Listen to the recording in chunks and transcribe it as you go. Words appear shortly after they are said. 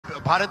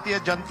Bharatiya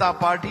Janata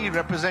Party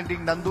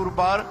representing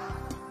Nandurbar,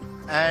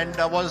 and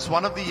was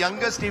one of the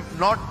youngest, if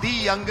not the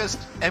youngest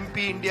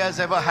MP India has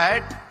ever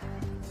had,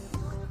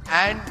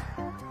 and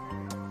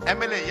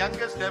MLA,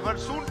 youngest ever,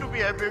 soon to be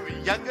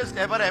youngest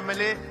ever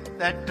MLA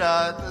that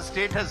the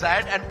state has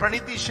had, and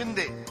Praniti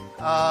Shinde,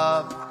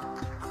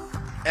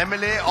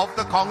 MLA of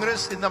the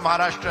Congress in the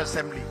Maharashtra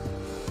Assembly.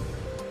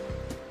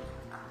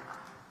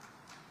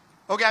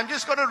 Okay, I'm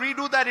just going to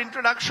redo that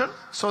introduction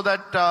so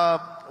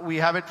that we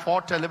have it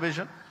for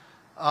television.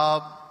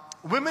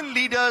 Women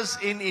leaders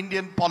in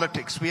Indian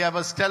politics. We have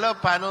a stellar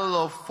panel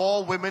of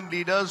 4 women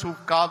leaders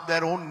who've carved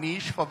their own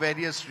niche for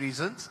various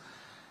reasons.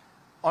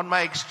 On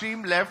my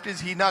extreme left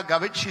is Heena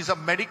Gavit. She's a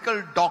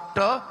medical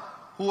doctor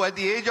who at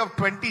the age of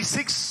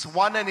 26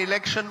 won an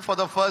election for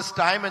the first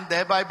time and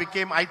thereby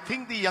became, I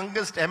think, the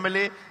youngest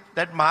MLA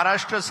that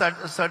Maharashtra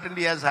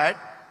certainly has had.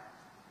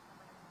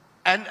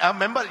 And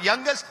remember,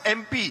 youngest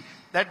MP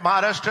that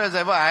Maharashtra has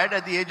ever had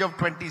at the age of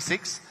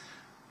 26.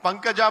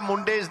 Pankaja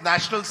Munde is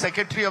National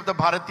Secretary of the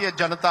Bharatiya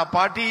Janata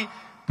Party.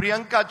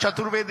 Priyanka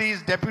Chaturvedi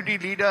is Deputy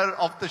Leader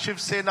of the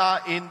Shiv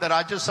Sena in the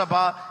Rajya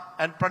Sabha.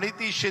 And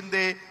Praniti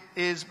Shinde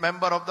is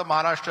member of the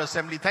Maharashtra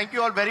Assembly. Thank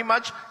you all very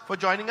much for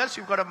joining us.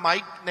 You've got a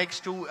mic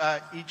next to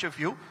each of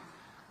you.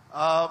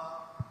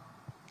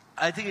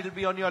 I think it'll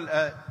be on your,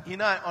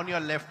 Heena, on your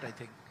left, I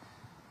think.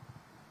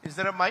 Is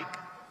there a mic?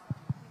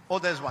 Oh,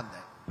 there's one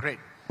there. Great.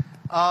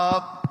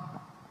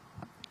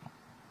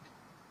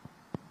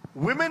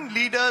 Women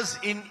leaders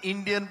in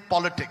Indian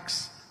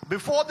politics.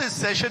 Before this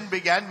session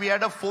began, we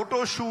had a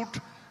photo shoot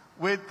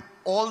with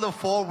all the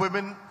 4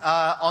 women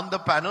on the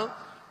panel,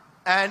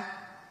 and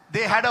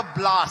they had a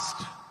blast.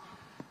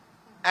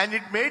 And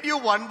it made you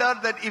wonder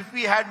that if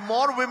we had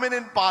more women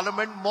in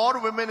parliament, more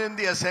women in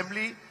the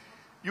assembly,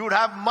 you would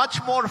have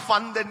much more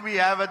fun than we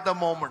have at the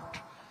moment.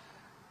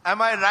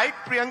 Am I right,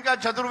 Priyanka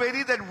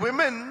Chaturvedi, that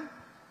women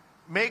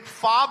make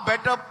far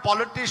better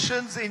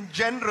politicians in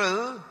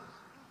general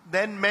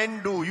than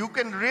men do? You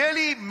can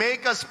really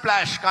make a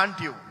splash, can't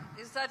you?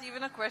 Is that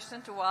even a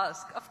question to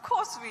ask? Of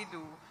course we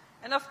do.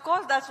 And of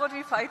course that's what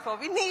we fight for.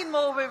 We need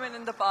more women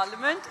in the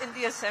parliament, in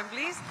the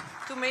assemblies,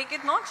 to make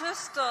it not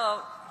just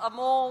a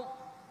more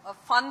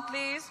fun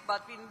place,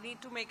 but we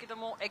need to make it a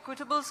more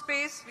equitable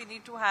space. We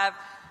need to have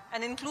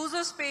an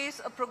inclusive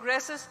space, a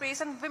progressive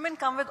space, and women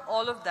come with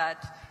all of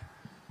that.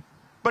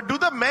 But do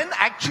the men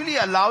actually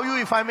allow you,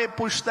 if I may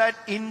push that,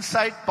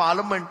 inside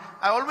parliament?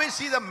 I always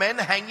see the men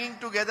hanging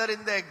together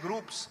in their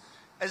groups,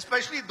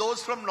 especially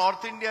those from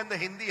North India and the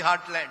Hindi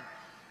heartland.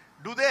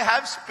 Do they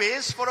have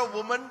space for a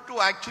woman to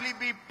actually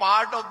be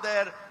part of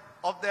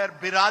their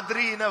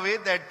biradri in a way,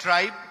 their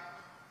tribe?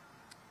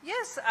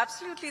 Yes,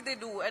 absolutely they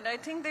do. And I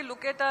think they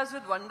look at us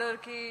with wonder,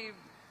 okay,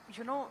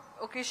 you know,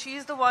 okay,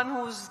 she's the one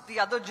who's the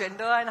other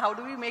gender and how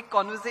do we make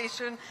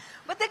conversation?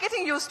 But they're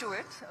getting used to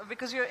it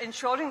because you're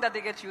ensuring that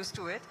they get used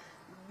to it.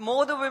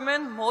 More the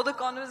women, more the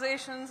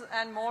conversations,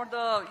 and more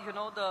the, you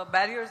know, the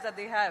barriers that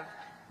they have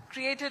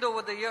created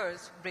over the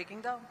years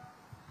breaking down.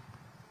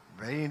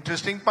 Very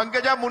interesting.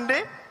 Pankaja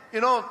Munde,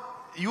 you know,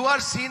 you are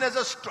seen as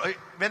a,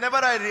 whenever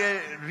I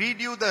read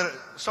you, the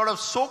sort of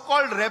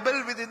so-called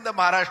rebel within the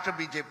Maharashtra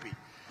BJP.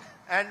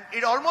 And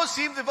it almost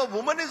seems if a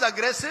woman is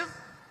aggressive,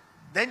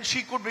 then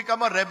she could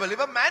become a rebel. If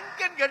a man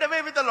can get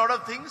away with a lot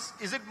of things,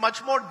 is it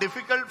much more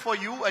difficult for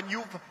you? And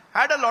you've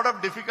had a lot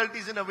of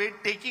difficulties in a way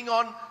taking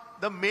on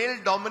the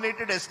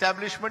male-dominated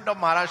establishment of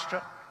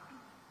Maharashtra.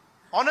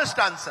 Honest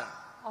answer.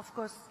 Of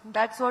course,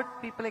 that's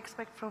what people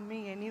expect from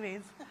me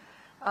anyways.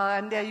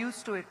 And they're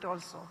used to it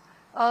also.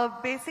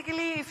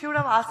 Basically, if you would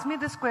have asked me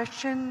this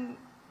question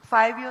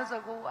 5 years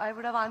ago, I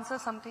would have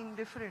answered something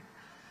different.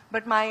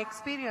 But my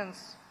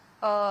experience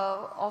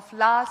of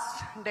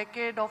last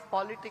decade of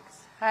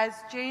politics has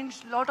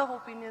changed a lot of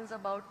opinions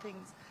about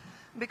things.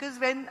 Because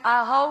when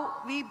how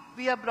we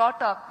are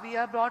brought up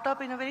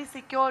in a very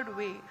secured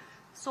way.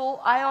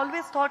 So I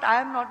always thought I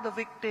am not the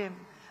victim.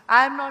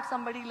 I am not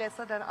somebody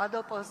lesser than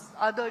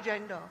other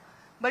gender.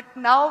 But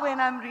now when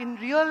I'm in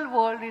real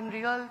world, in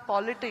real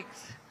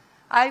politics,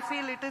 I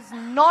feel it is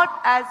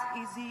not as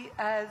easy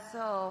as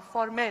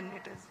for men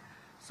it is.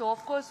 So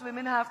of course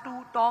women have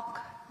to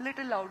talk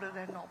little louder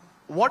than normal.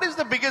 What is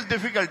the biggest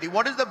difficulty?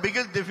 What is the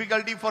biggest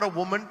difficulty for a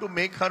woman to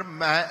make her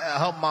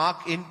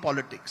mark in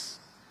politics?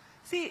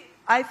 See,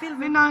 I feel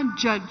women are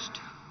judged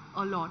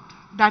a lot.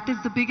 That is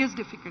the biggest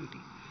difficulty.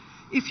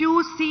 If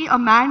you see a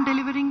man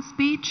delivering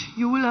speech,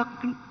 you will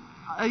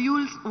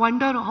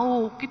wonder,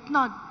 oh,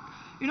 kitna,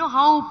 you know,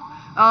 how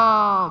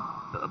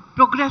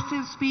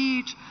progressive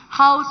speech,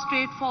 how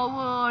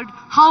straightforward,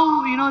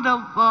 how, you know, the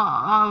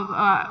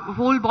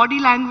whole body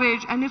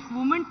language. And if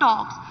woman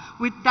talks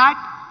with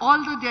that, all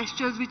the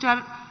gestures which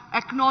are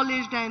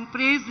acknowledged and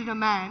praised in a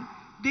man,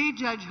 they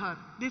judge her.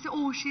 They say,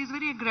 oh, she's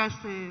very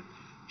aggressive,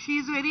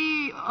 she's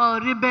very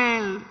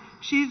rebel,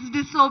 she's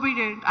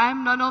disobedient. I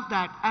am none of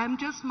that. I am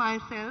just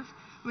myself,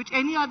 which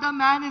any other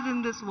man is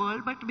in this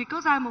world, but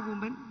because I am a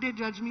woman, they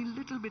judge me a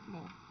little bit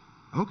more.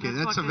 Okay,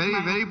 that's a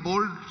very, very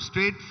bold,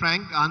 straight,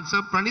 frank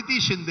answer. Praniti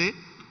Shinde,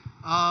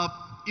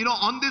 you know,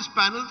 on this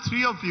panel,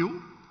 3 of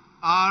you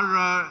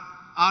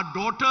are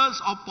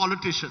daughters of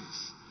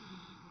politicians.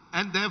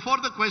 And therefore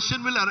the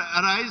question will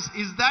arise,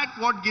 is that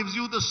what gives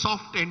you the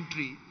soft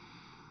entry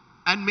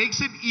and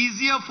makes it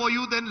easier for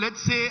you than,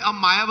 let's say, a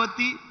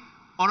Mayawati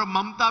or a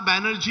Mamta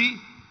Banerjee,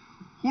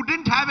 who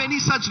didn't have any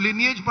such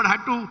lineage but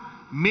had to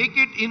make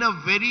it in a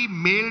very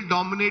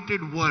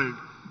male-dominated world?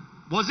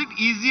 Was it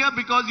easier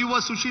because you were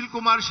Sushil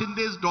Kumar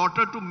Shinde's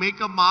daughter to make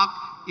a mark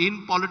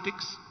in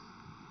politics?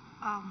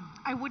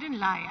 I wouldn't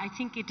lie. I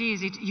think it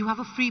is. You have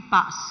a free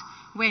pass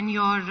when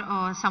you're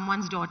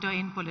someone's daughter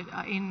in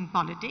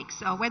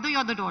politics. Whether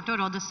you're the daughter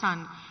or the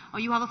son,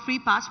 you have a free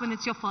pass when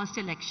it's your first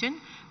election.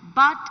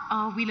 But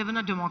we live in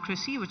a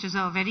democracy, which is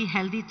a very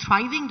healthy,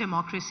 thriving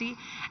democracy.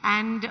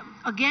 And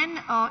again,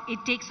 it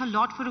takes a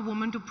lot for a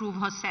woman to prove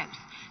herself.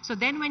 So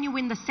then when you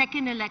win the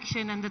second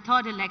election and the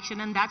third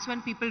election, and that's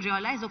when people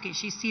realize, okay,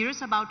 she's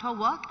serious about her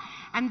work.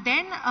 And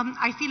then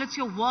I feel it's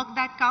your work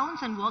that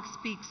counts, and work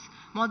speaks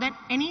more than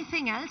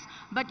anything else.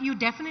 But you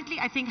definitely,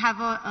 I think, have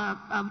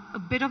a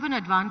bit of an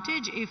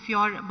advantage if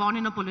you're born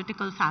in a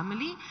political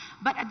family.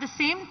 But at the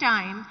same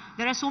time,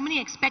 there are so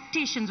many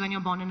expectations when you're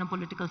born in a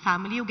political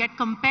family. You get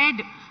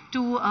compared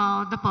to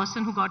the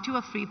person who got you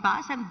a free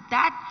pass, and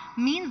that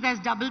means there's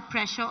double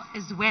pressure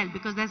as well,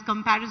 because there's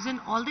comparison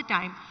all the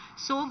time.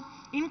 So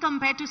in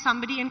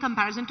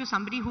comparison to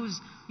somebody who's,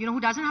 who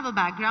doesn't have a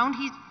background,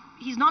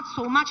 he's not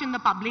so much in the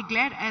public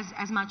glare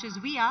as much as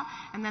we are.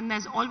 And then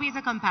there's always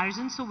a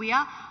comparison. So we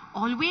are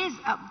always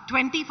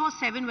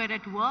 24/7, we're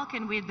at work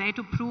and we're there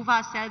to prove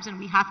ourselves, and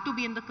we have to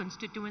be in the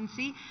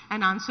constituency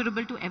and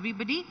answerable to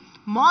everybody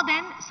more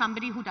than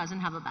somebody who doesn't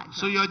have a background.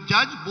 So you're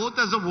judged both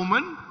as a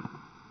woman,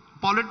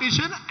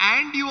 politician,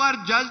 and you are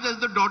judged as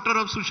the daughter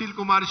of Sushil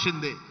Kumar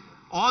Shinde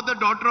or the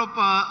daughter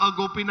of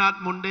Gopinath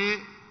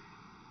Munde.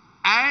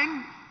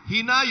 And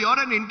Heena, you're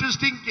an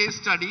interesting case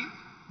study,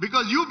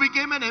 because you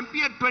became an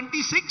MP at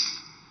 26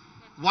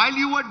 while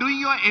you were doing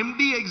your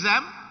MD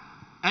exam,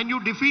 and you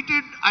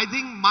defeated, I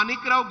think,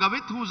 Manikrao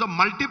Gavit, who's a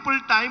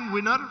multiple-time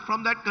winner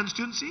from that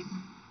constituency.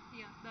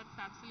 Yeah, that's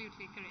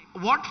absolutely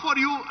correct. What for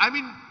you, I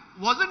mean,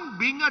 wasn't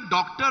being a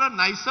doctor a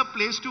nicer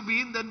place to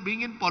be in than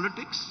being in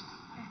politics?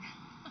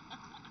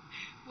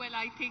 Well,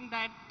 I think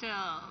that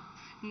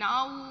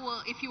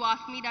now, if you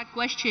ask me that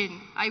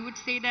question, I would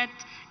say that,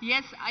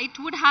 yes, it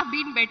would have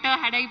been better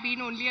had I been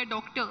only a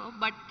doctor.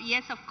 But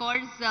yes, of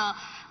course,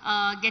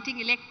 getting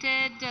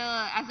elected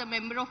as a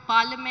member of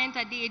parliament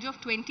at the age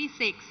of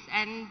 26,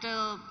 and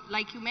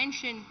like you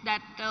mentioned,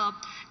 that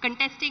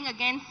contesting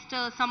against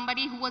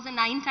somebody who was a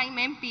 9-time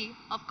MP,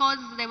 of course,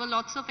 there were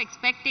lots of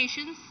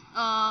expectations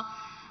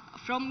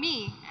from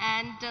me.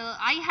 And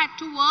I had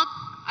to work,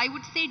 I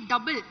would say,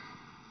 double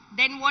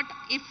than what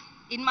if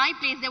in my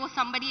place there was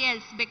somebody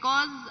else.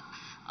 Because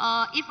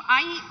if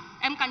I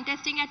am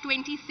contesting at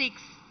 26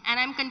 and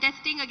I'm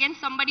contesting against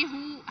somebody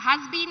who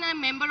has been a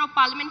member of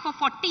parliament for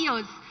 40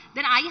 years,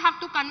 then I have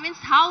to convince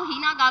how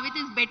Heena Gavit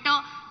is better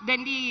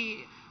than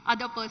the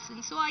other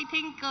person. So I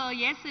think,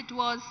 yes, it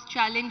was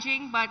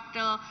challenging, but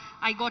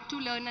I got to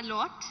learn a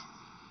lot.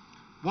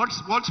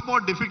 What's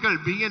more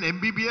difficult, being an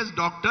MBBS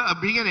doctor,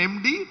 being an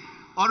MD,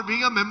 or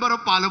being a member of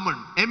parliament?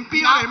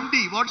 MP now, or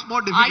MD, what's more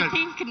difficult? I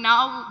think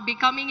now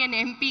becoming an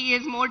MP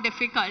is more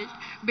difficult,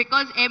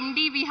 because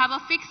MD, we have a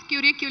fixed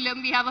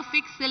curriculum, we have a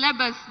fixed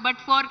syllabus, but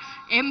for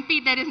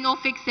MP there is no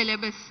fixed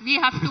syllabus. We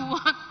have to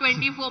work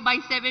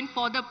 24/7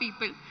 for the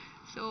people.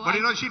 So but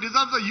she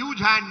deserves a huge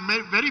hand.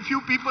 Very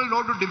few people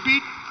know to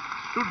defeat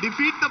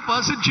the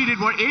person she did.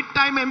 What,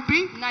 8-time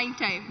MP?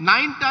 9-time.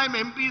 9-time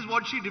MP is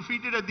what she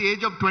defeated at the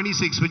age of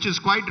 26, which is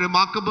quite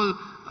remarkable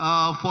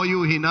for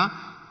you, Heena.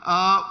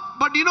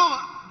 But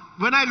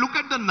when I look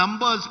at the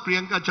numbers,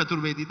 Priyanka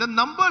Chaturvedi, the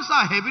numbers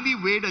are heavily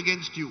weighed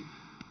against you.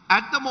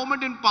 At the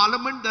moment in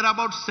Parliament, there are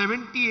about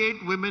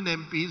 78 women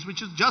MPs,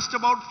 which is just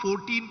about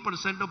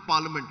 14% of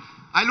Parliament.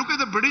 I look at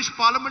the British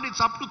Parliament,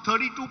 it's up to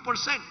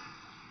 32%.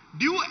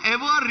 Do you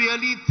ever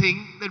really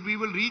think that we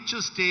will reach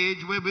a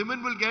stage where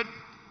women will get,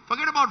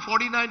 forget about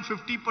 49,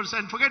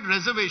 50%, forget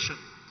reservation,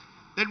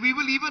 that we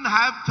will even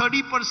have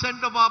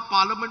 30% of our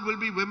Parliament will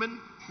be women?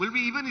 Will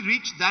we even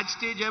reach that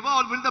stage ever,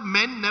 or will the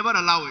men never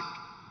allow it?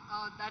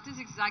 That is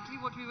exactly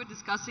what we were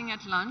discussing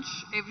at lunch.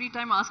 Every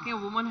time asking a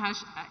woman,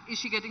 is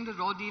she getting the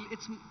raw deal?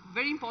 It's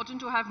very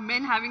important to have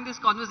men having this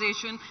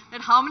conversation,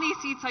 that how many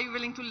seats are you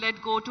willing to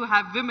let go to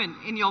have women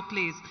in your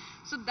place?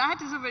 So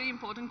that is a very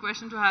important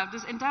question to have.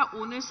 This entire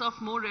onus of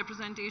more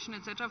representation,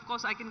 etc. Of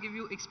course, I can give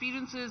you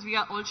experiences. We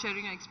are all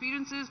sharing our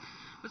experiences.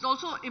 But it's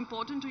also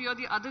important to hear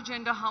the other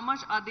gender, how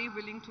much are they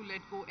willing to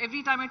let go?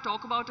 Every time I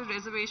talk about a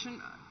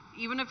reservation,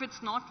 even if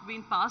it's not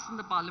been passed in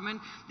the parliament,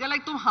 they're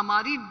like, tum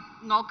hamari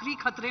naukri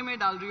khatre mein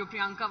dal rahi ho,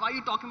 Priyanka. Why are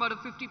you talking about a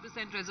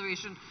 50%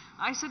 reservation?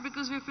 I said,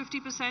 because we're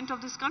 50%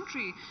 of this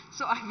country.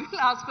 So I will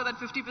ask for that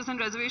 50%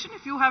 reservation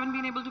if you haven't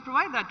been able to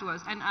provide that to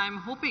us. And I'm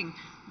hoping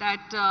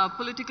that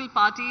political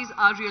parties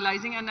are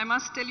realizing, and I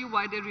must tell you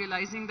why they're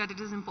realizing that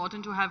it is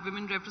important to have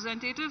women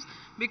representatives,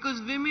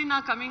 because women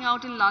are coming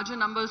out in larger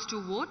numbers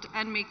to vote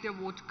and make their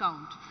vote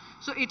count.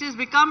 So it has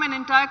become an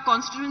entire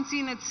constituency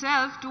in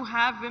itself to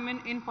have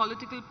women in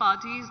political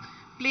parties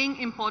playing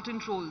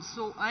important roles.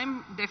 So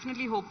I'm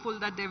definitely hopeful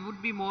that there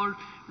would be more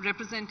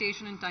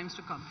representation in times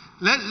to come.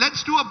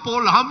 Let's do a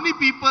poll. How many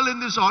people in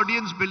this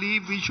audience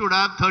believe we should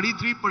have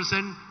 33%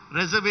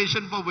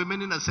 reservation for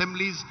women in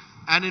assemblies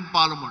and in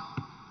parliament?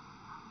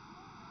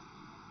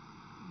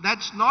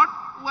 That's not,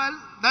 well,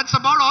 that's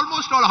about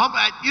almost all.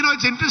 You know,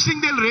 it's interesting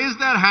they'll raise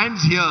their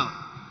hands here.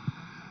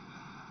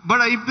 But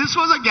if this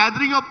was a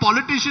gathering of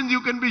politicians,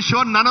 you can be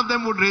sure none of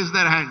them would raise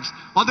their hands.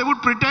 Or they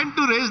would pretend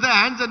to raise their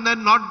hands and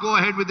then not go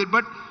ahead with it.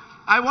 But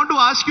I want to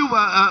ask you,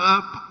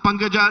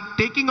 Pankaja,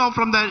 taking off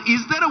from there,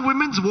 is there a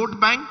women's vote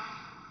bank?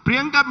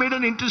 Priyanka made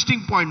an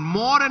interesting point.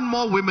 More and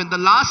more women. The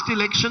last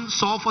election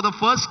saw for the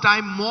first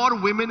time more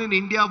women in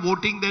India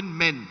voting than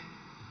men.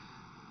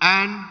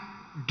 And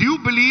do you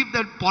believe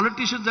that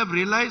politicians have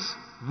realized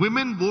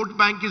women vote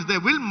bank is there?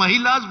 Will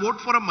Mahilas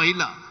vote for a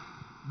Mahila?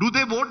 Do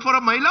they vote for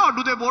a Mahila or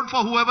do they vote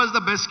for whoever is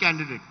the best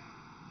candidate?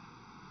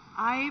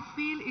 I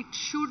feel it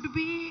should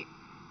be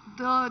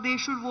they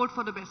should vote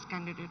for the best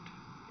candidate.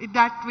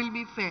 That will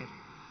be fair.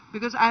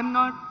 Because I'm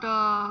not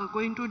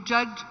going to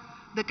judge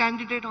the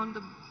candidate on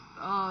the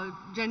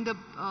gender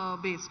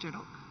based, you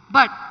know.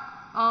 But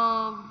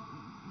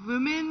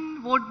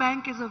women vote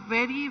bank is a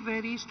very,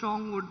 very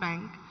strong vote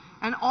bank.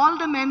 And all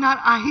the men are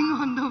eyeing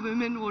on the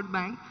women vote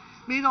bank.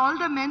 Because all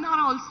the men are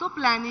also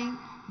planning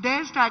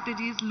their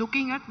strategies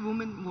looking at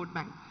women vote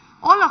bank.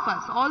 All of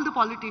us, all the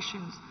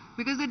politicians,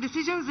 because the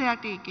decisions they are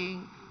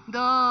taking,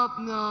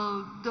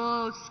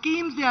 the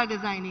schemes they are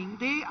designing,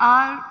 they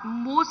are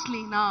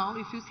mostly now,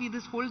 if you see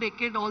this whole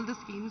decade, all the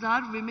schemes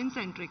are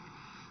women-centric.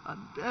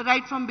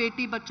 Right from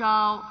Beti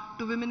Bachao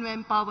to women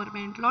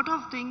empowerment, lot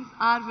of things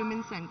are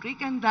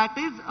women-centric, and that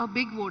is a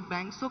big vote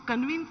bank. So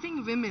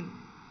convincing women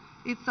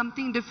is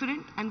something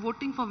different, and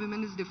voting for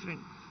women is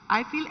different.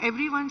 I feel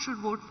everyone should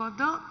vote for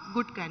the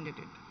good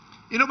candidate.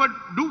 You know, but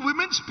do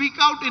women speak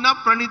out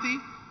enough,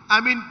 Praniti? I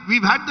mean,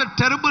 we've had the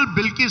terrible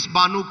Bilkis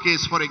Banu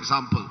case, for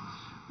example,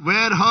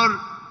 where her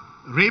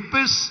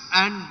rapists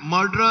and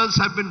murderers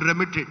have been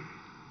remitted.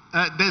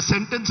 Their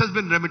sentence has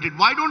been remitted.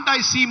 Why don't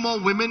I see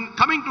more women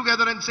coming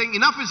together and saying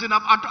enough is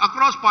enough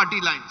across party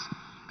lines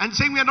and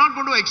saying we are not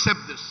going to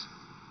accept this?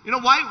 You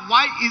know, why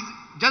is,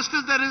 just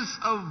as there is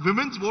a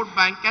women's vote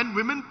bank, can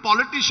women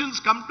politicians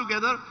come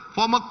together,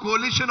 form a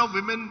coalition of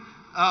women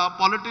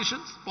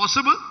politicians?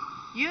 Possible?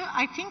 Yeah,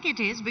 I think it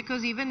is,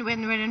 because even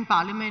when we're in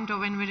parliament or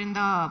when we're in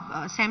the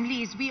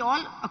assemblies, we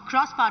all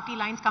across party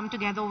lines come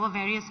together over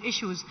various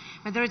issues,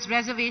 whether it's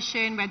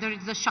reservation, whether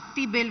it's the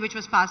Shakti bill which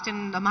was passed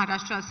in the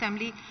Maharashtra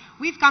assembly.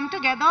 We've come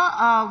together,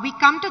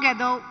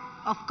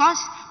 of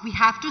course, we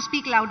have to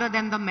speak louder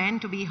than the men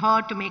to be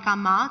heard, to make our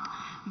mark,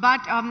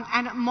 but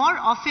and more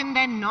often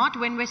than not,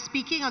 when we're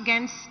speaking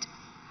against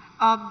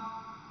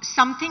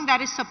something that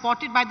is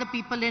supported by the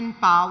people in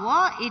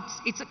power,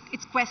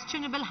 it's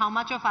questionable how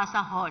much of us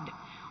are heard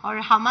or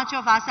how much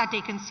of us are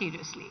taken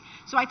seriously.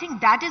 So I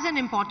think that is an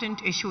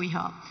important issue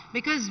here,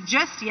 because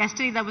just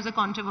yesterday there was a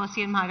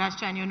controversy in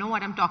Maharashtra, and you know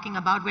what I'm talking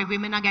about, where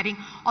women are getting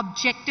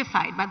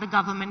objectified by the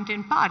government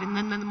in power, and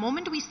then the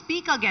moment we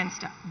speak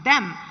against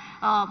them,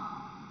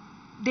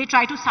 they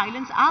try to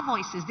silence our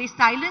voices. They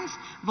silence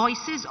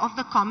voices of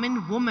the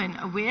common woman,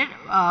 where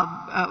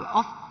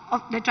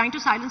they're trying to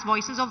silence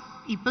voices of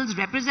people's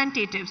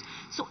representatives.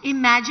 So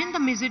imagine the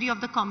misery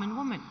of the common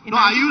woman. No,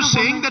 are you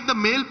saying that the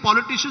male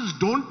politicians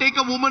don't take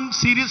a woman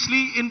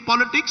seriously in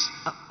politics?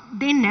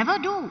 They never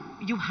do.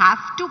 You have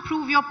to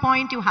prove your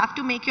point. You have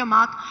to make your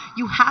mark.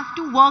 You have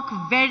to work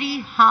very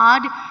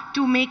hard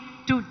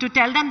to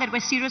tell them that we're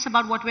serious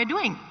about what we're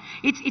doing.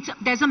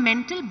 There's a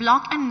mental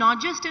block, and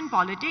not just in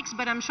politics,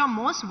 but I'm sure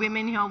most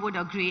women here would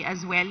agree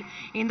as well.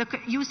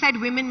 You said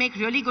women make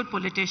really good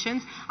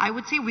politicians. I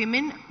would say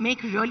women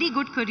make really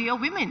good career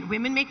women.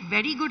 Women make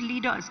very good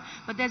leaders.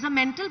 But there's a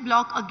mental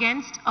block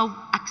against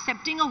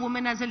accepting a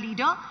woman as a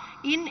leader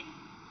in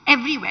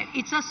everywhere.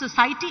 It's a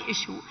society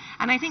issue,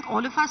 and I think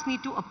all of us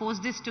need to oppose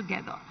this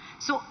together.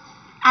 So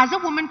as a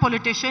woman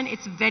politician,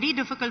 it's very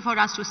difficult for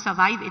us to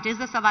survive. It is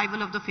the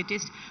survival of the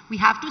fittest. We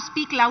have to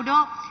speak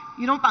louder.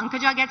 You know,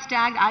 Pankaja gets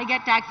tagged, I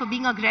get tagged for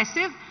being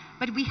aggressive,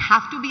 but we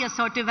have to be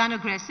assertive and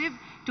aggressive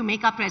to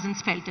make our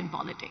presence felt in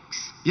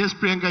politics. Yes,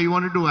 Priyanka, you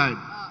wanted to add?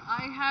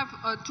 I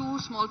have two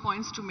small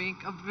points to make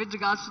with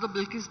regards to the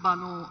Bilkis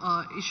Banu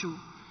issue.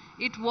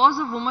 It was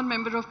a woman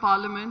member of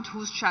parliament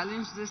who's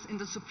challenged this in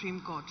the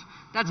Supreme Court.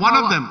 That's one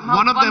of them.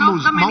 One of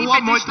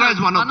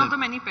the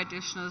many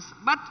petitioners.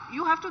 But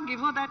you have to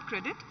give her that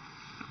credit.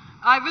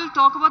 I will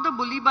talk about the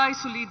bully by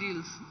Suli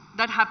deals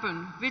that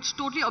happened, which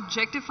totally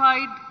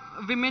objectified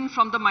women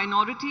from the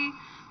minority.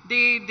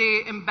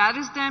 They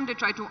embarrassed them. They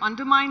tried to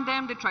undermine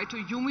them. They tried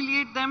to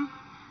humiliate them.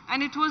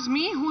 And it was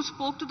me who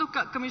spoke to the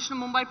commissioner,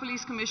 Mumbai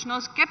police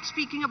commissioners, kept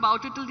speaking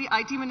about it till the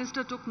IT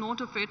minister took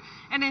note of it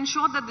and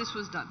ensured that this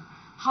was done.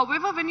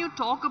 However, when you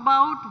talk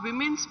about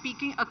women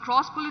speaking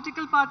across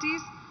political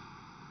parties,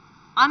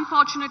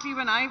 Unfortunately,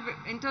 when I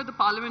entered the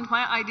parliament,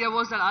 my idea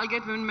was that I'll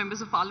get women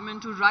members of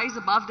parliament to rise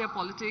above their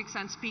politics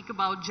and speak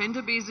about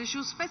gender-based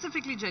issues,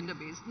 specifically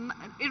gender-based,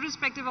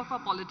 irrespective of our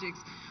politics.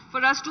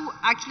 For us to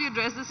actually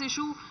address this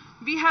issue,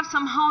 we have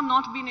somehow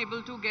not been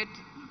able to get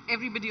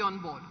everybody on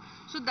board.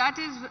 So that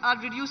is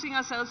reducing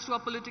ourselves to our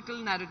political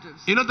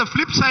narratives. You know, the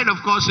flip side,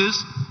 of course,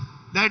 is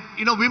that,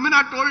 you know, women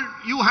are told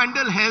you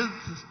handle health,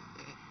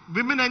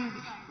 women and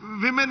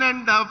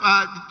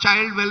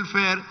child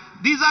welfare.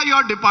 These are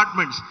your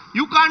departments.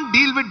 You can't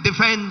deal with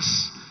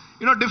defense.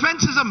 You know,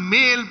 defense is a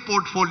male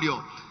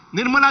portfolio.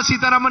 Nirmala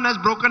Sitharaman has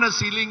broken a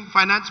ceiling.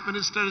 Finance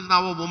minister is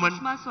now a woman.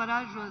 Sushma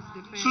Swaraj was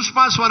defense.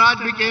 Sushma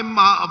Swaraj became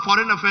a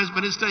foreign affairs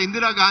minister.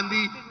 Indira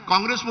Gandhi,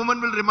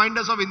 congresswoman will remind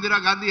us of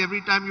Indira Gandhi every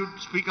time you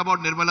speak about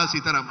Nirmala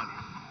Sitharaman.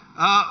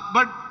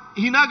 But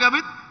Heena,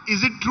 Gavit,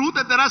 is it true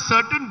that there are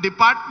certain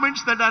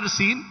departments that are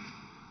seen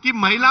कि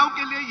महिलाओं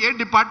के लिए ये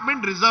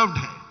department reserved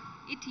है?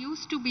 It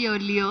used to be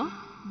earlier,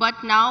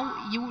 but now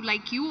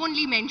like you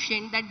only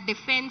mentioned that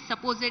defense,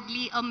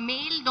 supposedly a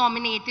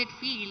male-dominated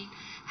field,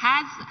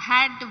 has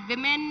had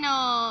women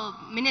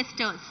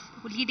ministers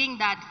leading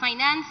that.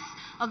 Finance,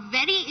 a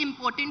very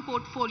important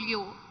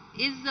portfolio,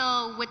 is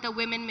with a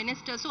women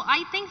minister. So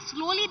I think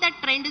slowly that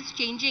trend is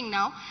changing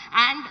now,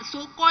 and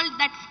so-called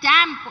that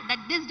stamp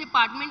that this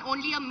department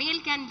only a male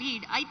can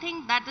lead, I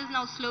think that is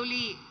now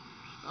slowly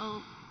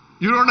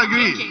you don't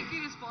agree?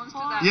 Response to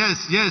that.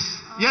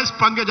 Yes,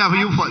 Pankaja,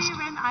 you first.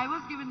 When I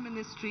was given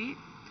ministry,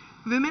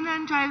 Women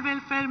and Child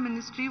Welfare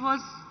Ministry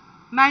was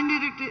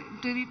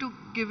mandatory to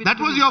give it That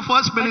to was me. your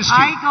first ministry.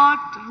 But I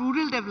got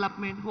rural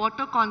development,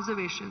 water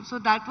conservation. So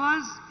that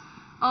was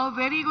a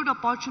very good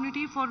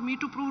opportunity for me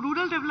to prove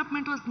rural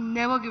development was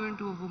never given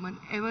to a woman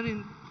ever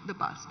in the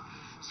past.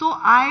 So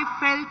I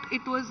felt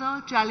it was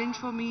a challenge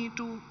for me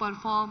to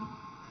perform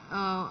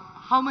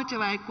how much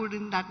ever I could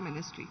in that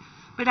ministry.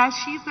 But as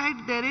she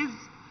said, there is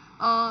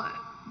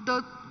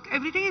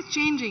everything is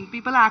changing.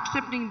 People are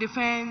accepting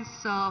defense,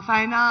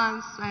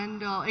 finance,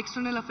 and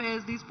external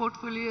affairs. These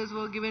portfolios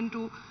were given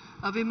to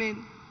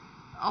women.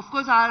 Of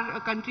course,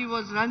 our country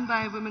was run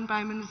by a women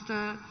prime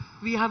minister.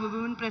 We have a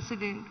women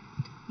president.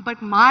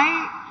 But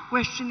my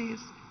question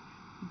is,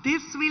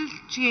 this will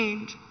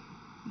change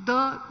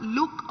the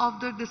look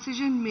of the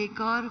decision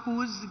maker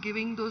who is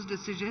giving those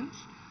decisions.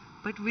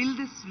 But will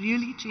this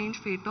really change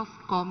fate of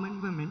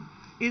common women?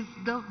 Is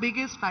the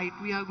biggest fight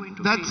we are going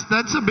to face.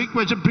 That's a big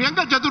question.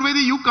 Priyanka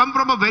Chaturvedi, you come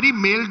from a very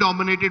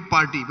male-dominated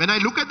party. When I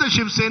look at the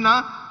Shiv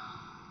Sena,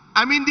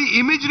 I mean, the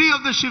imagery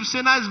of the Shiv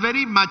Sena is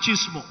very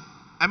machismo.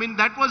 I mean,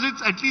 that was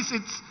at least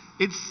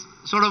its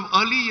sort of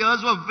early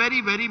years were very,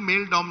 very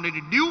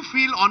male-dominated. Do you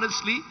feel,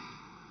 honestly,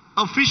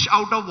 a fish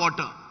out of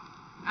water?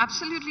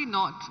 Absolutely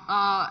not.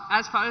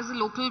 As far as the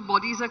local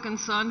bodies are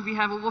concerned, we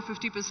have over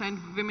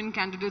 50% women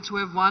candidates who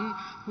have won,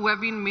 who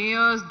have been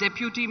mayors,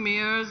 deputy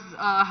mayors,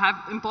 have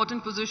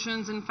important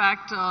positions. In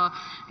fact,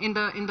 in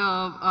the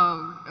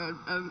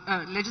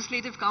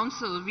legislative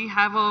council, we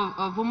have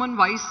a woman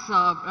vice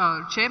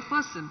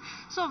chairperson.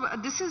 So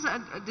this is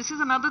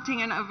another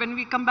thing. And when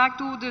we come back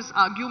to this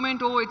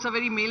argument, oh, it's a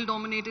very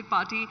male-dominated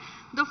party,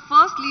 the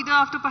first leader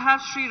after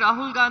perhaps Sri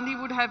Rahul Gandhi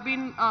would have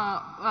been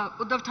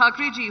Uddhav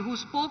Thackeray ji, who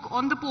spoke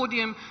on the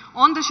podium,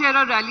 on the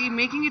Shera rally,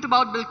 making it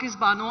about Bilkis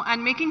Bano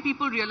and making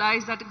people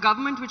realize that a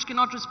government which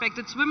cannot respect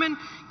its women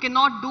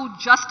cannot do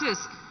justice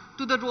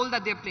to the role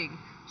that they're playing.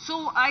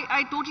 So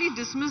I totally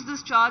dismiss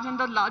this charge, and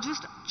the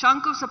largest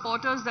chunk of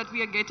supporters that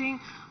we are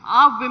getting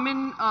are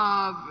women,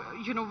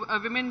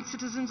 women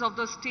citizens of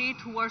the state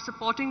who are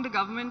supporting the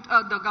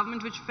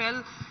government which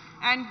fell.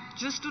 And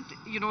just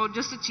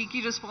a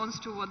cheeky response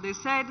to what they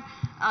said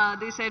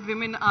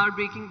women are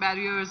breaking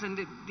barriers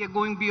and they're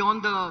going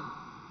beyond the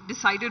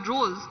decided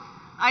roles.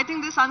 I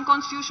think this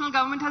unconstitutional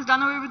government has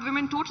done away with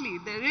women totally.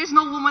 There is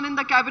no woman in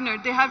the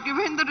cabinet. They have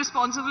given the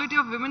responsibility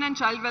of women and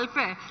child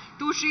welfare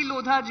to Sri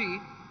Lodha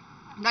ji.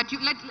 That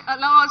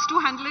allow us to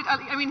handle it.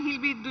 I mean,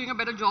 he'll be doing a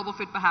better job of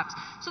it perhaps.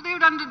 So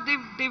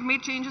they've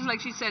made changes,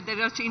 like she said.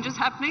 There are changes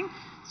happening.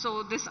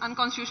 So this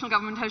unconstitutional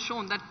government has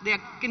shown that they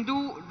can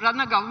run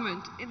a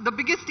government. The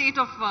biggest state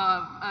of,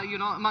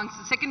 amongst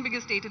the second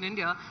biggest state in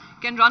India,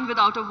 can run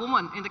without a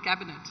woman in the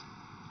cabinet.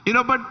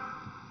 But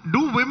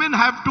do women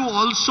have to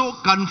also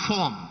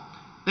conform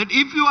that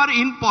if you are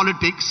in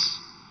politics,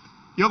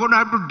 you're going to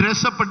have to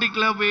dress a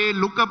particular way,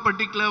 look a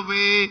particular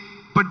way,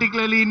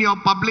 particularly in your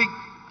public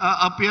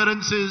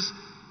appearances.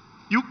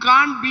 You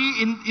can't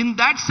be, in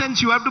that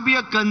sense, you have to be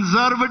a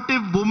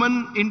conservative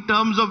woman in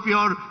terms of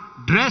your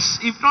dress,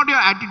 if not your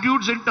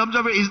attitudes in terms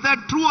of, is that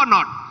true or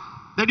not?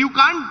 That you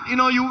can't,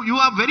 you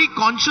are very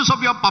conscious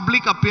of your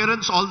public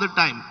appearance all the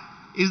time.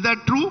 Is that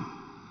true?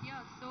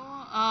 Yeah, so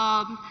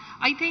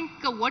I think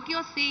what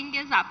you're saying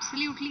is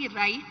absolutely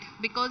right,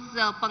 because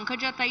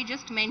Pankaja Tai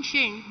just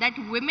mentioned that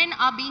women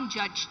are being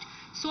judged.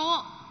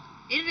 So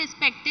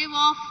irrespective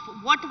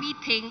of what we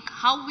think,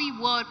 how we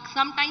work,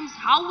 sometimes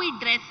how we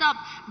dress up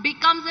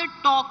becomes a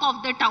talk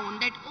of the town,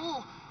 that,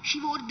 oh, she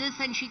wore this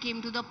and she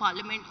came to the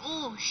parliament.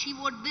 Oh, she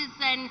wore this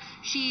and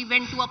she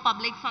went to a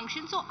public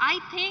function. So I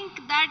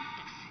think that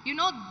You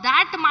know,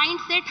 that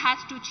mindset has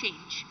to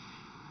change.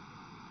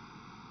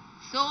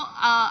 So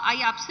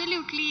I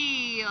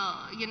absolutely,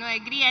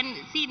 agree. And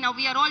see, now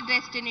we are all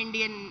dressed in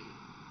Indian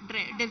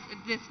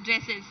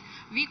dresses.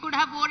 We could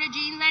have wore a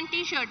jeans and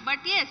t-shirt, but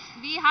yes,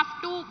 we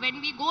have to, when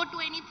we go to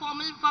any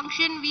formal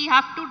function, we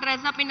have to dress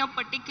up in a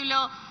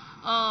particular,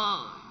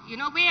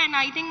 way. And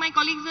I think my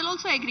colleagues will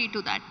also agree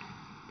to that.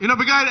 You know,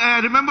 because I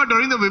remember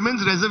during the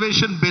women's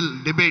reservation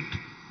bill debate,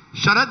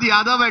 Sharad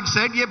Yadav had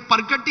said, "Ye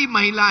parkati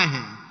mahilaएं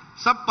hain.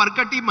 Sab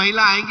parkati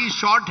mahila aayegi,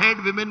 short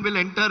head women will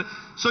enter."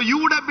 So you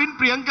would have been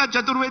Priyanka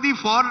Chaturvedi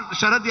for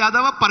Sharad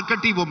Yadav, a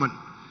parkati woman.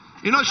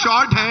 You know,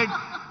 short head.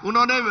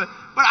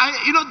 But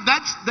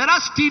there are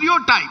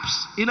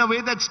stereotypes in a way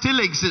that still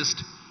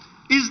exist.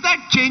 Is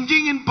that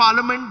changing in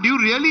Parliament? Do you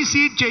really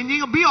see it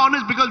changing? Be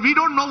honest, because we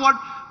don't know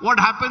what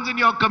happens in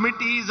your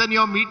committees and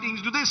your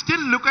meetings. Do they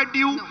still look at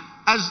you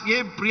as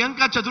ye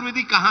Priyanka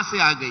Chaturvedi kahan se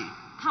aa gayi?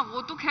 हाँ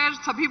वो तो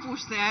खैर सभी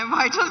पूछते हैं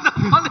why just the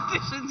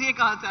politicians ये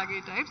कहाँ से आ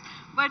गए types,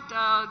 but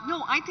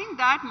no, I think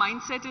that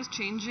mindset is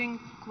changing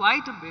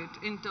quite a bit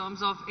in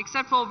terms of,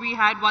 except for we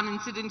had one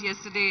incident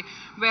yesterday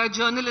where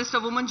a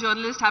woman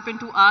journalist happened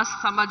to ask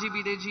Sambhaji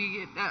Bide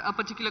ji a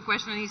particular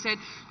question and he said,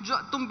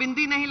 तुम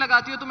बिंदी नहीं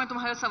लगाती हो तो मैं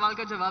तुम्हारे सवाल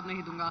का जवाब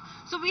नहीं दूंगा.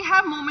 So we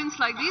have moments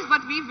like these,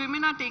 but we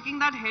women are taking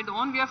that head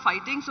on, we are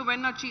fighting. So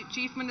when a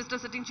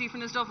sitting chief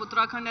minister of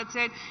Uttarakhand had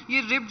said,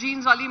 ये ripped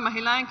jeans वाली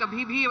महिलाएं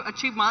कभी भी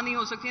अच्छी माँ नहीं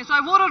हो सकती हैं. So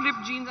I wore a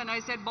ripped jeans and I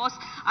said, boss,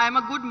 I am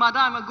a good mother,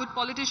 I am a good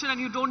politician and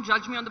you don't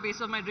judge me on the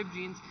basis of my ripped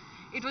jeans.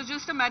 It was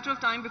just a matter of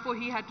time before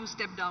he had to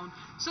step down.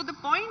 So the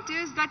point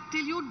is that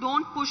till you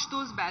don't push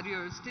those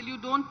barriers, till you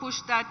don't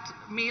push that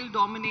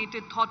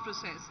male-dominated thought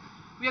process,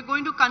 we are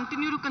going to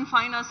continue to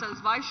confine ourselves.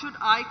 Why should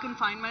I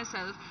confine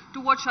myself to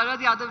what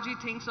Sharad Yadav ji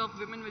thinks of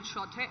women with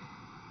short hair?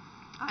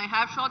 I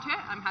have short hair,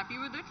 I'm happy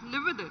with it,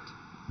 live with it.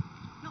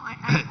 No,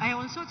 I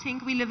also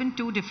think we live in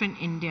two different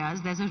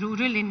Indias. There's a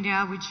rural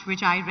India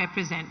which I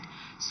represent.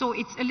 So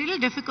it's a little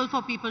difficult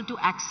for people to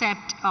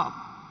accept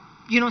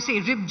say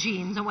ripped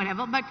jeans or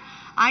whatever, but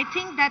I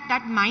think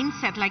that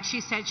mindset, like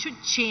she said, should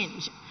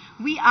change.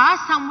 We are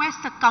somewhere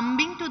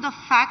succumbing to the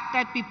fact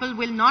that people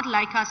will not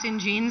like us in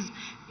jeans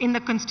in the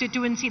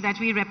constituency that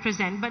we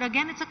represent. But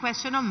again, it's a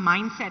question of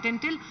mindset.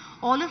 Until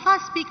all of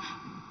us speak,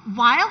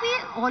 why are we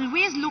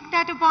always looked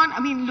at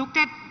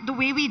the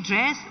way we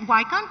dress?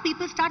 Why can't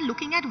people start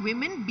looking at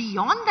women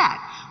beyond that?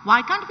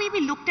 Why can't we be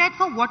looked at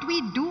for what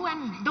we do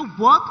and the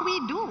work we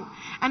do?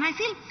 And I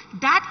feel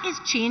that is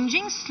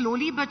changing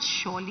slowly but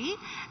surely.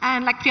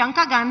 And like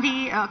Priyanka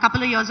Gandhi, a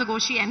couple of years ago,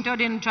 she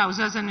entered in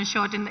trousers and a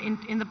shirt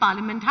in the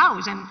Parliament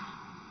House. And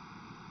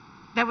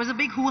there was a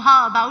big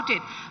hoo-ha about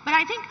it. But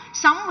I think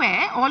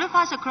somewhere, all of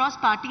us across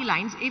party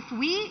lines,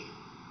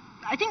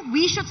 I think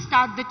we should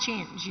start the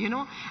change, and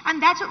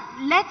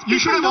You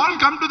should have all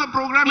come to the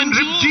program in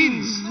ripped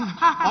jeans.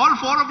 All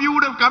four of you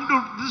would have come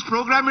to this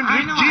program in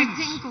ripped jeans. I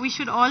think we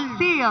should all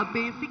see.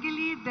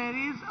 Basically, there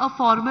is a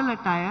formal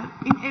attire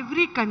in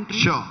every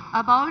country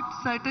about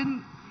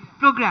certain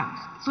programs.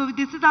 So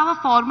this is our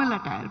formal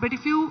attire. But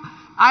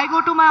I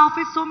go to my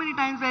office so many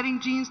times wearing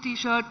jeans,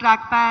 t-shirt,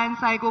 track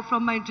pants. I go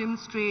from my gym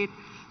straight.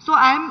 So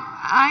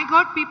I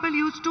got people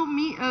used to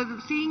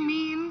seeing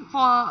me in for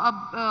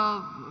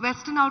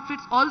Western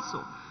outfits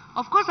also.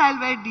 Of course, I'll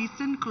wear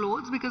decent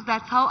clothes because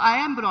that's how I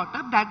am brought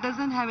up. That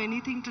doesn't have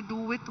anything to do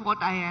with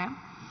what I am.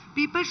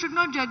 People should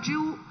not judge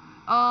you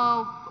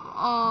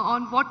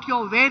on what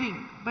you're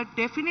wearing. But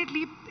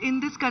definitely in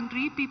this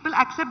country, people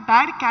accept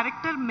bad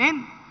character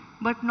men,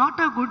 but not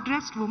a good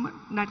dressed woman.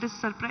 That is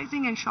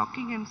surprising and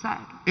shocking and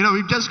sad.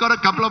 We've just got a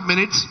couple of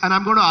minutes and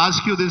I'm going to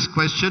ask you this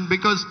question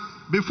because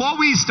before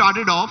we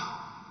started off,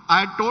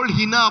 I had told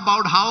Heena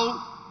about how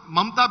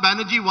Mamata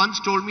Banerjee once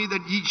told me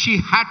that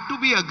she had to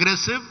be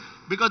aggressive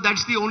because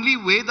that's the only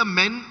way the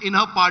men in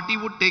her party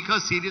would take her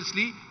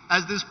seriously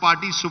as this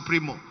party's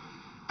supremo.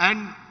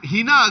 And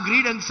Heena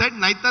agreed and said,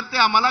 "Naitar te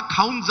amala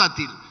khaun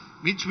jatil,"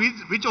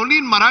 which only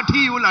in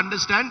Marathi you will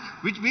understand,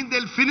 which means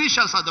they'll finish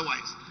us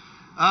otherwise.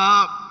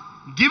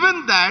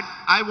 Given that,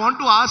 I want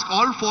to ask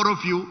all four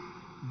of you,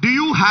 do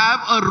you have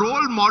a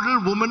role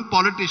model woman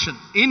politician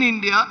in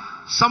India?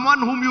 Someone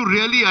whom you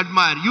really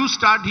admire. You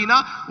start,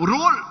 Heena.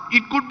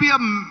 It could be a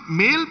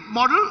male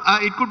model,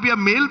 it could be a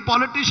male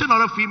politician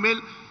or a female.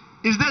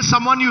 Is there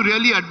someone you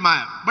really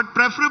admire? But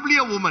preferably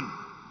a woman.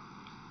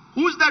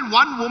 Who's that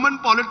one woman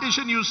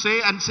politician you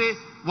say,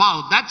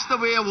 wow, that's the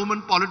way a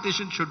woman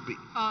politician should be?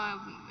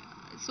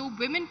 So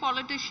women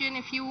politician,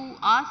 if you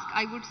ask,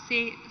 I would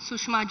say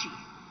Sushma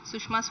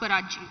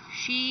Swaraj ji.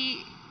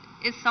 She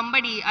is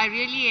somebody I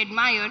really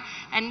admire,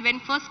 and when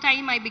first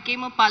time I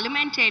became a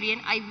parliamentarian,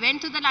 I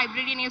went to the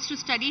library and I used to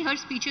study her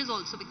speeches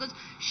also because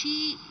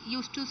she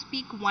used to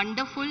speak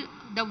wonderful.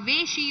 The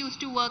way she used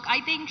to work,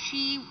 I think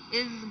she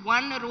is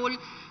one role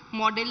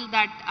model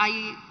that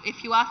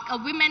if you ask a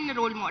women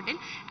role model,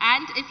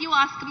 and if you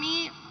ask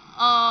me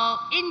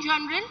in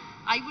general,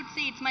 I would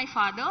say it's my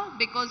father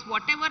because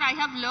whatever I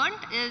have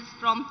learned is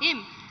from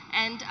him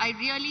and I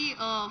really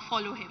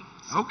follow him.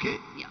 Okay.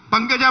 Yeah.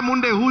 Pankaja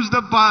Munde,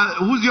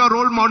 who's your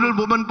role model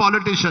woman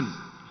politician?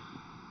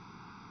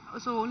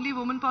 So only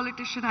woman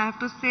politician, I have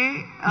to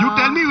say. You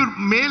tell me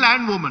male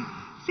and woman.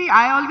 See,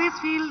 I always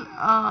feel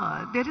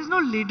there is no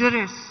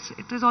leaderess.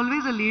 It is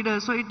always a leader.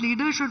 So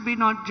leader should be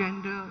not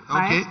gender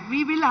biased.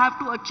 We will have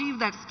to achieve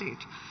that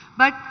stage.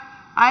 But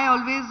I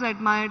always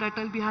admired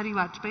Atal Bihari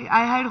Vajpayee.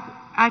 I had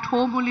at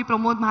home only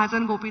Pramod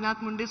Mahajan, Gopinath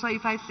Munde. So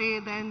if I say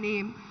their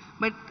name,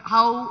 but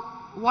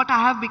what I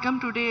have become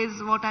today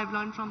is what I've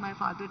learned from my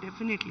father,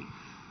 definitely.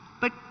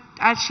 But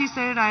as she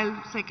said, I'll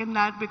second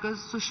that, because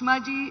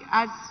Sushma ji,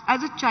 as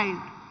a child,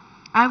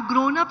 I have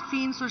grown up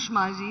seeing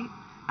Sushma ji,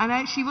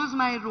 and she was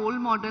my role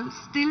model.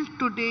 Still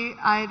today,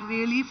 I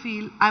really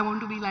feel I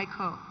want to be like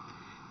her.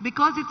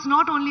 Because it's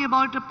not only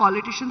about a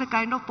politician, the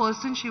kind of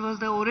person she was,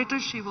 the orator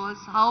she was,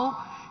 how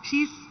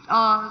she's,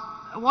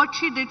 what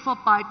she did for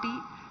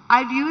party.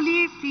 I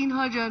really seen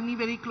her journey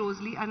very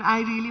closely, and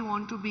I really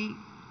want to be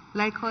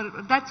like her.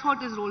 That's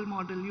what is role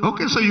model.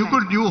 Okay, so you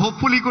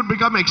hopefully could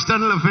become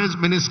external affairs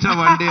minister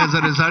one day as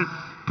a result.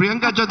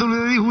 Priyanka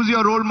Chaturvedi, who's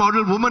your role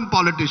model, woman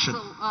politician?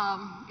 So,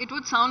 it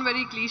would sound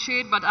very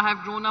cliched, but I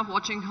have grown up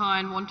watching her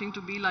and wanting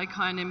to be like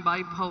her and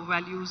imbibe her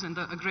values, and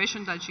the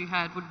aggression that she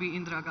had would be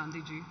Indira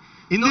Gandhi ji.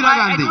 Indira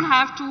Gandhi. I don't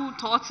have two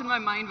thoughts in my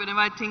mind whenever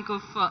I think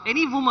of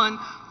any woman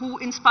who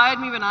inspired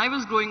me when I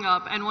was growing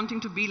up and wanting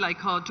to be like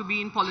her, to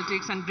be in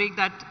politics and break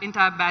that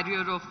entire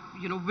barrier of,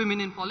 women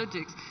in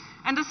politics.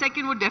 And the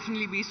second would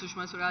definitely be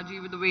Sushma Swaraj,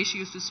 with the way she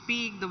used to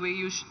speak, the way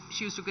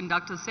she used to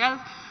conduct herself.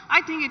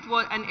 I think it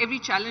was, and every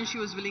challenge she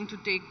was willing to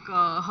take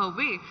her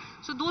way.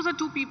 So those are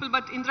two people,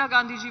 but Indira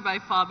Gandhi ji by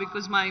far,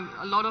 because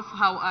a lot of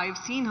how I've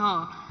seen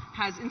her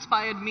has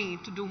inspired me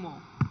to do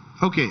more.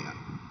 Okay.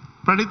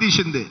 Praniti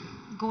Shinde.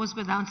 Goes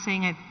without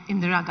saying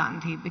Indira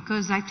Gandhi,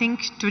 because I think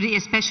today,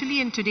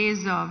 especially in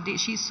today's day,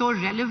 she's so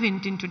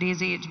relevant in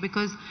today's age,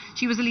 because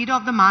she was a leader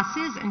of the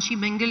masses and she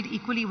mingled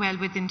equally well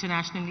with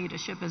international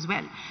leadership as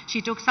well.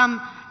 She took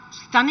some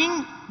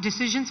stunning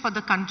decisions for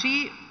the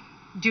country,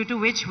 due to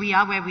which we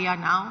are where we are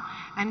now.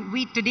 And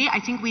today,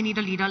 I think we need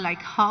a leader like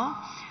her.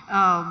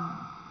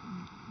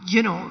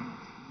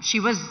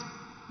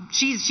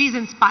 She's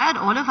inspired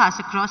all of us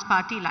across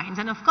party lines.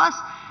 And of course,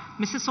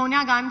 Mrs.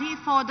 Sonia Gandhi,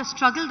 for the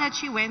struggle that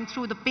she went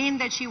through, the pain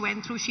that she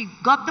went through, she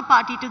got the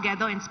party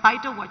together in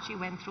spite of what she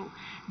went through.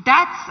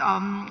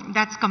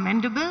 That's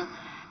commendable.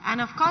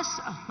 And of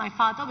course, my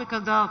father,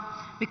 because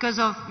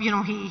of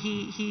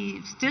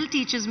he still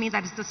teaches me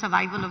that it's the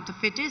survival of the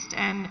fittest,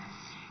 and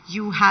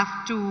you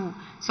have to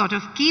sort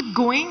of keep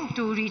going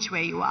to reach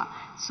where you are.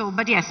 So,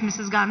 but yes,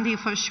 Mrs. Gandhi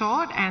for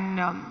sure, and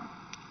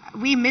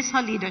we miss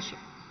her leadership.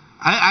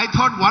 I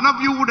thought one of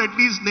you would at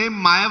least name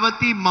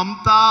Mayawati,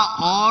 Mamta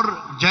or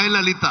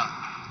Jayalalitha.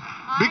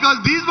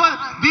 Because these were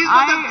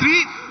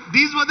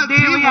the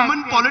three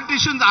women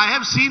politicians I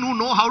have seen who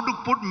know how to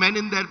put men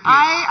in their place.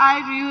 I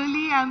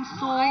really am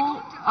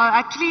so,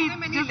 actually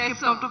it just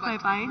skipped out of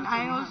my mind.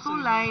 I also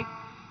like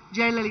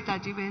Jayalalitha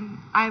ji. When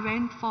I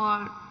went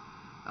for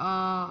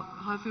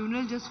her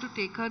funeral just to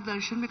take her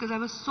darshan, because I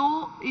was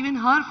so, even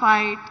her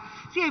fight.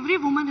 See, every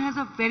woman has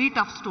a very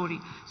tough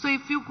story. So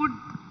if you could,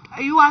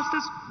 you asked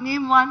us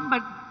name one,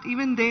 but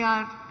even they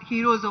are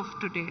heroes of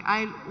today.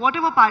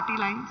 Whatever party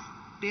lines,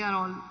 they are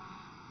all.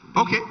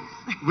 Okay,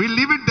 we'll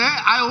leave it there.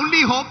 I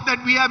only hope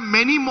that we have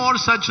many more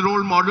such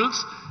role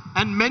models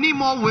and many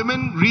more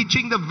women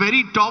reaching the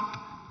very top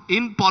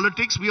in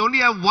politics. We only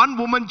have one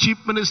woman chief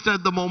minister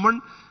at the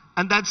moment,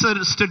 and that's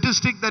a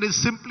statistic that is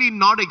simply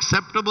not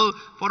acceptable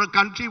for a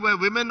country where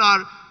women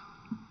are,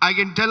 I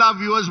can tell our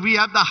viewers, we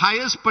have the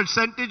highest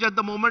percentage at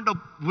the moment of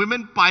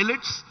women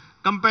pilots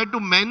compared to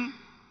men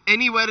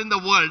anywhere in the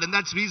world, and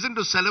that's reason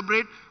to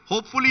celebrate.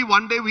 Hopefully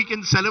one day we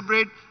can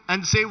celebrate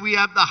and say we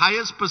have the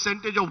highest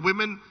percentage of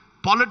women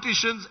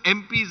politicians,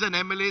 MPs and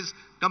MLAs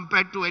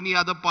compared to any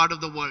other part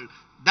of the world.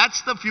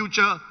 That's the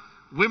future.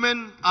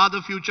 Women are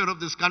the future of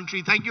this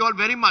country. Thank you all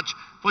very much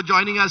for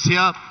joining us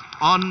here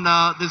on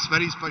this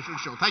very special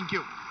show. Thank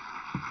you.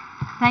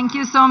 Thank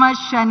you so much,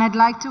 and I'd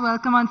like to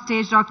welcome on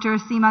stage Dr.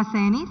 Seema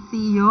Saini,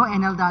 CEO,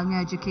 NL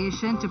Dalmia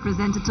Education, to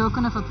present a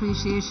token of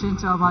appreciation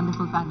to our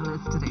wonderful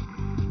panelists today.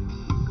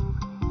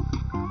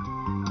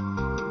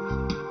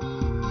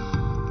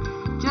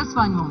 Just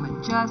one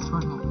moment, just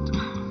one moment.